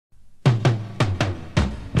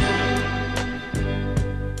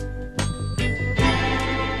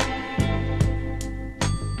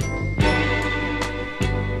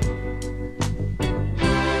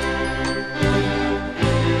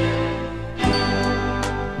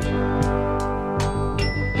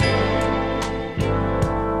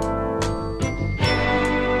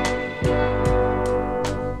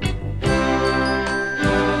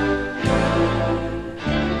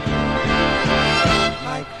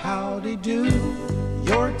Howdy do,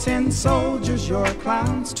 your tin soldiers, your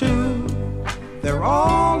clowns too. They're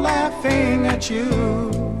all laughing at you.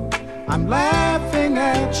 I'm laughing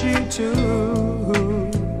at you too.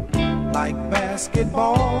 Like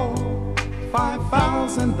basketball,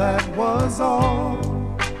 5,000, that was all.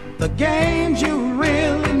 The games you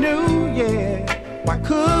really knew, yeah. Why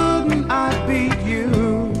couldn't I beat you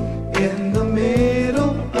in the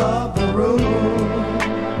middle of the room?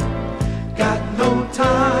 Got no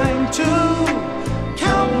time to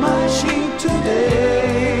count my sheep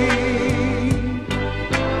today.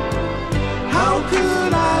 How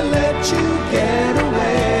could I let you get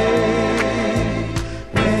away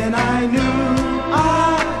when I knew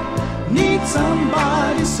I need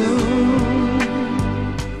somebody soon?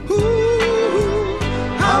 Ooh,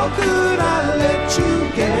 how could I let you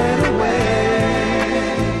get away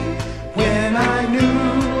when I knew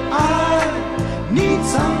I need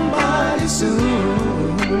somebody soon?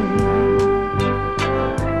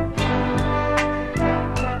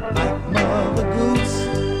 Like Mother Goose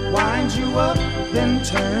winds you up, then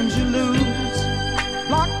turns you loose.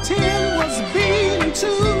 Block 10 was beaten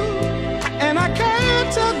too, and I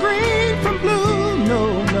can't tell green from blue. No,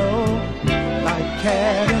 no, like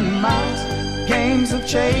cat and mouse, games of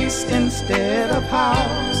chase instead of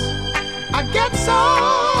house. I get so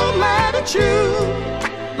mad at you,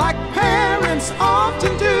 like parents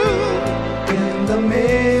often do, in the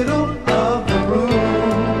middle of the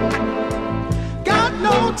room. Got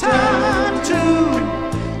no time to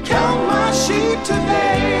count my sheep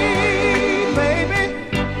today, baby.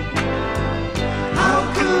 How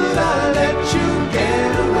could I let you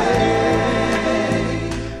get away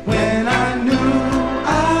when I knew I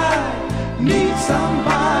need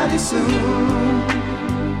somebody soon?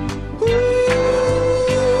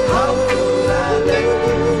 How could I let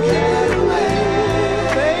you get away,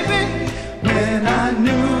 baby, when I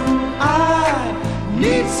knew I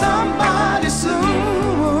need somebody soon?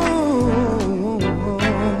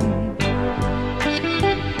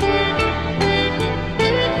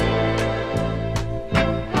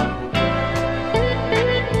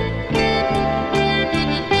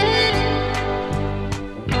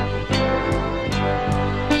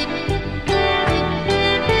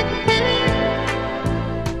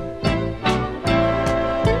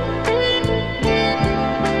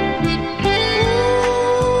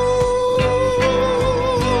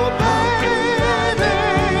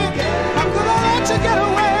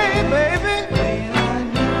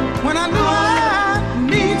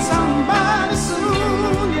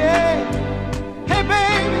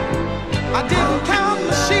 I didn't count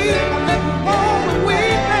the sheep, I let them all away,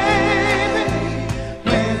 baby.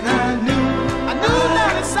 When I knew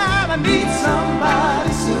down inside I need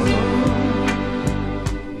somebody soon.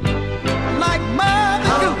 Like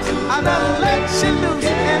Mother Goose, I never let you loose,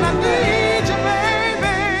 and I need you,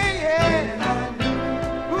 baby. Yeah,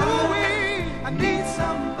 ooh-wee, I need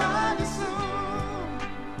somebody.